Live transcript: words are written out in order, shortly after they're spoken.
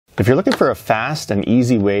If you're looking for a fast and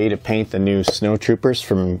easy way to paint the new Snowtroopers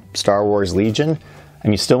from Star Wars Legion,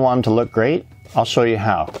 and you still want them to look great, I'll show you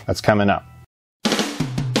how. That's coming up.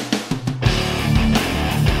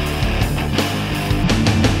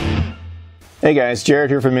 Hey guys,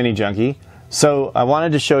 Jared here from MiniJunkie. So I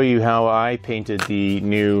wanted to show you how I painted the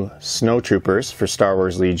new Snowtroopers for Star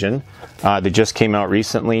Wars Legion. They just came out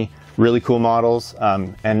recently. Really cool models,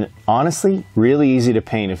 and honestly, really easy to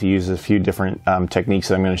paint if you use a few different techniques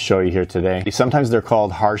that I'm going to show you here today. Sometimes they're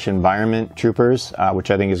called harsh environment troopers, which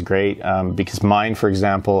I think is great, because mine, for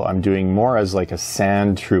example, I'm doing more as like a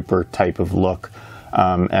sand trooper type of look,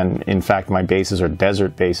 and in fact my bases are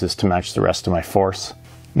desert bases to match the rest of my force.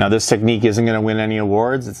 Now this technique isn't going to win any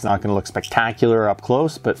awards, it's not going to look spectacular up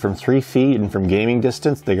close, but from 3 feet and from gaming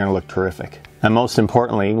distance, they're going to look terrific. And most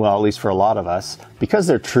importantly, well, at least for a lot of us, because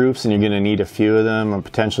they're troops and you're going to need a few of them, or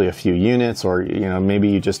potentially a few units, or maybe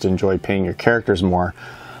you just enjoy painting your characters more,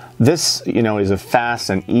 this is a fast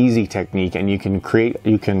and easy technique, and you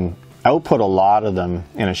can output a lot of them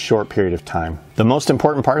in a short period of time. The most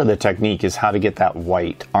important part of the technique is how to get that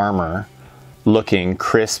white armor looking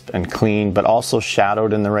crisp and clean, but also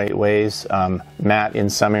shadowed in the right ways, matte in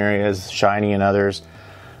some areas, shiny in others.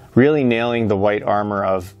 Really nailing the white armor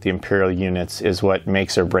of the Imperial units is what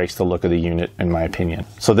makes or breaks the look of the unit, in my opinion.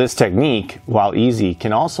 So this technique, while easy,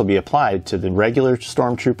 can also be applied to the regular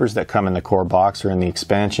stormtroopers that come in the core box or in the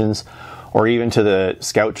expansions, or even to the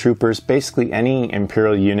scout troopers. Basically any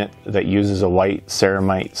Imperial unit that uses a white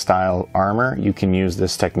ceramite style armor, you can use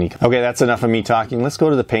this technique. Okay, that's enough of me talking. Let's go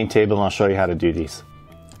to the paint table and I'll show you how to do these.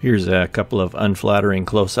 Here's a couple of unflattering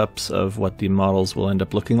close-ups of what the models will end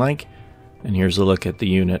up looking like. And here's a look at the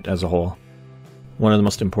unit as a whole. One of the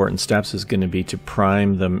most important steps is going to be to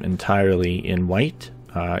prime them entirely in white.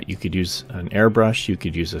 You could use an airbrush, you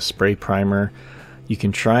could use a spray primer. You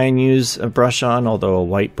can try and use a brush on, although a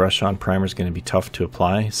white brush on primer is going to be tough to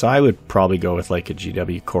apply. So I would probably go with like a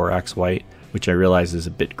GW Corax white, which I realize is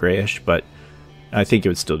a bit grayish, but I think it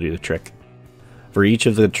would still do the trick. For each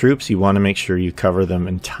of the troops, you want to make sure you cover them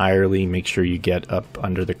entirely, make sure you get up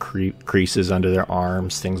under the creases under their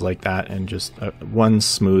arms, things like that, and just one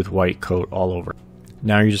smooth white coat all over.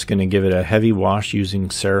 Now you're just going to give it a heavy wash using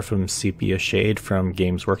Seraphim Sepia Shade from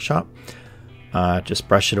Games Workshop. Just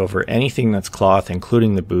brush it over anything that's cloth,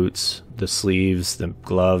 including the boots, the sleeves, the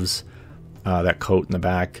gloves, that coat in the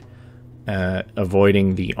back,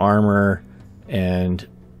 avoiding the armor and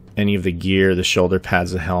any of the gear, the shoulder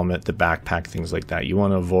pads, the helmet, the backpack, things like that. You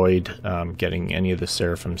want to avoid getting any of the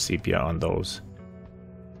Seraphim Sepia on those.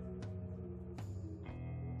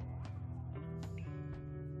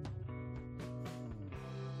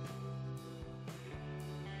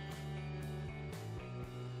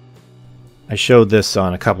 I showed this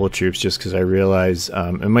on a couple of troops just because I realize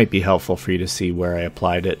it might be helpful for you to see where I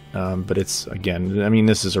applied it, but it's, again, I mean,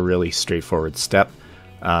 this is a really straightforward step.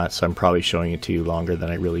 So I'm probably showing it to you longer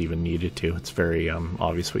than I really even needed to. It's very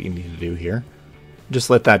obvious what you need to do here.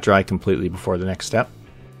 Just let that dry completely before the next step.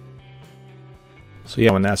 So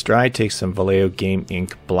yeah, when that's dry, take some Vallejo Game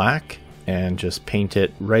Ink Black and just paint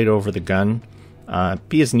it right over the gun.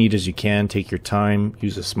 Be as neat as you can, take your time,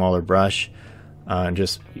 use a smaller brush.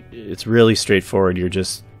 It's really straightforward. You're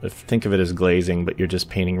just, think of it as glazing, but you're just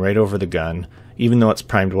painting right over the gun. Even though it's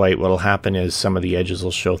primed white, what'll happen is some of the edges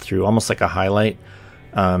will show through, almost like a highlight.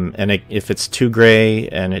 If it's too gray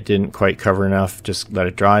and it didn't quite cover enough, just let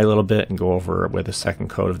it dry a little bit and go over it with a second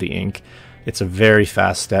coat of the ink. It's a very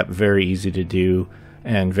fast step, very easy to do,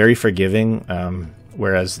 and very forgiving.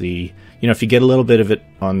 Whereas if you get a little bit of it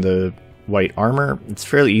on the white armor, it's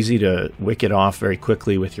fairly easy to wick it off very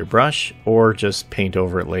quickly with your brush or just paint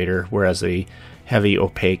over it later, whereas a heavy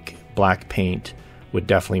opaque black paint would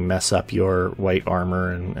definitely mess up your white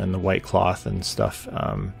armor and the white cloth and stuff,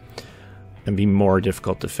 and be more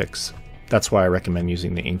difficult to fix. That's why I recommend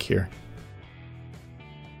using the ink here.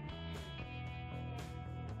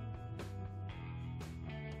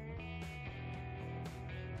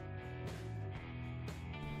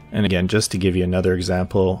 And again, just to give you another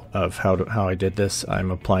example of how I did this,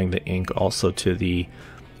 I'm applying the ink also to the,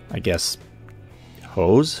 I guess,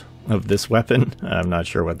 hose of this weapon. I'm not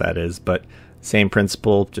sure what that is, but same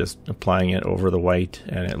principle, just applying it over the white,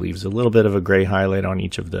 and it leaves a little bit of a gray highlight on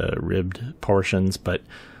each of the ribbed portions, but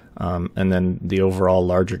and then the overall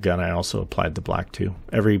larger gun I also applied the black to.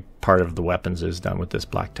 Every part of the weapons is done with this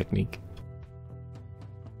black technique.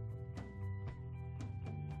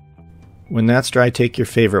 When that's dry, take your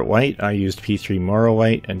favorite white. I used P3 Moro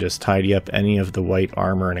white and just tidy up any of the white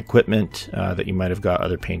armor and equipment that you might have got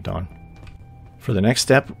other paint on. For the next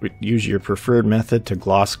step, use your preferred method to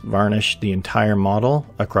gloss varnish the entire model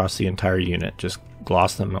across the entire unit. Just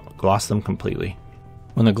gloss them completely.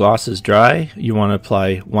 When the gloss is dry, you want to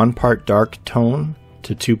apply 1 part dark tone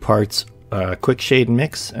to 2 parts Quickshade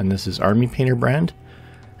mix, and this is Army Painter brand.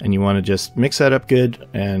 And you want to just mix that up good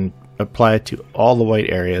and apply it to all the white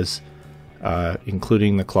areas,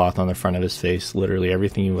 including the cloth on the front of his face. Literally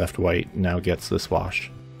everything you left white now gets this wash.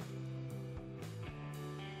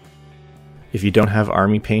 If you don't have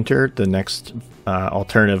Army Painter, the next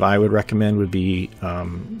alternative I would recommend would be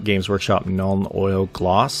Games Workshop Nuln Oil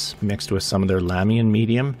Gloss mixed with some of their Lahmian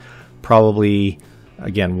Medium. Probably,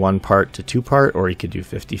 again, 1 part to 2 part, or you could do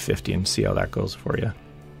 50-50 and see how that goes for you.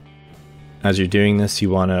 As you're doing this, you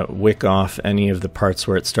want to wick off any of the parts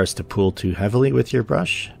where it starts to pool too heavily with your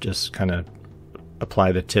brush. Just kind of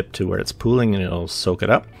apply the tip to where it's pooling and it'll soak it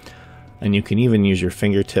up. And you can even use your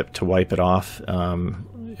fingertip to wipe it off.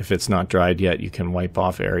 If it's not dried yet, you can wipe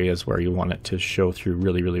off areas where you want it to show through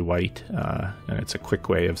really, really white. And it's a quick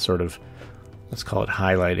way of sort of, let's call it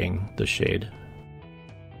highlighting the shade.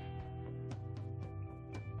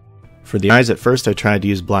 For the eyes, at first I tried to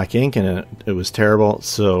use black ink and it was terrible,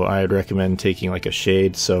 so I'd recommend taking like a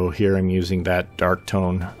shade. So here I'm using that dark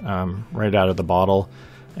tone right out of the bottle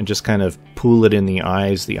and just kind of pool it in the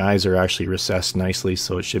eyes. The eyes are actually recessed nicely,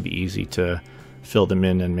 so it should be easy to fill them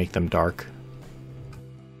in and make them dark.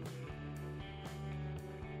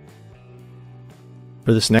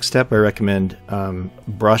 For this next step, I recommend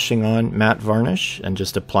brushing on matte varnish and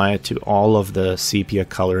just apply it to all of the sepia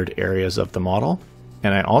colored areas of the model.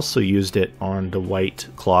 And I also used it on the white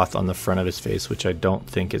cloth on the front of his face, which I don't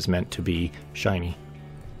think is meant to be shiny.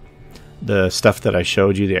 The stuff that I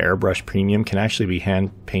showed you, the Airbrush Premium, can actually be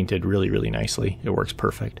hand painted really, really nicely. It works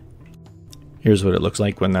perfect. Here's what it looks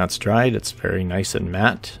like when that's dried. It's very nice and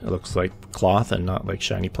matte. It looks like cloth and not like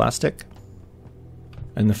shiny plastic.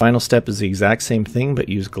 And the final step is the exact same thing, but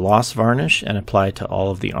use gloss varnish and apply it to all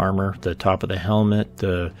of the armor, the top of the helmet,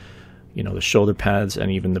 the shoulder pads,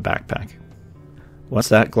 and even the backpack. Once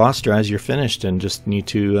that gloss dries, you're finished and just need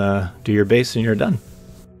to do your base and you're done.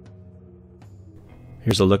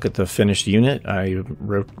 Here's a look at the finished unit. I'm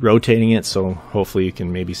rotating it, so hopefully you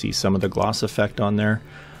can maybe see some of the gloss effect on there.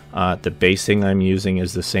 The basing I'm using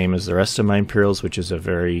is the same as the rest of my Imperials, which is a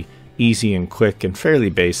very easy and quick and fairly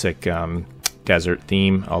basic desert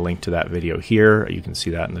theme. I'll link to that video here. You can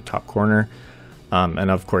see that in the top corner. And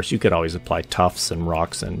of course, you could always apply tufts and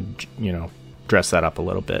rocks and, dress that up a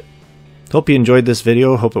little bit. Hope you enjoyed this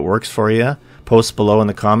video. Hope it works for you. Post below in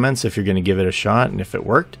the comments if you're going to give it a shot and if it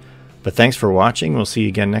worked. But thanks for watching. We'll see you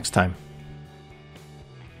again next time.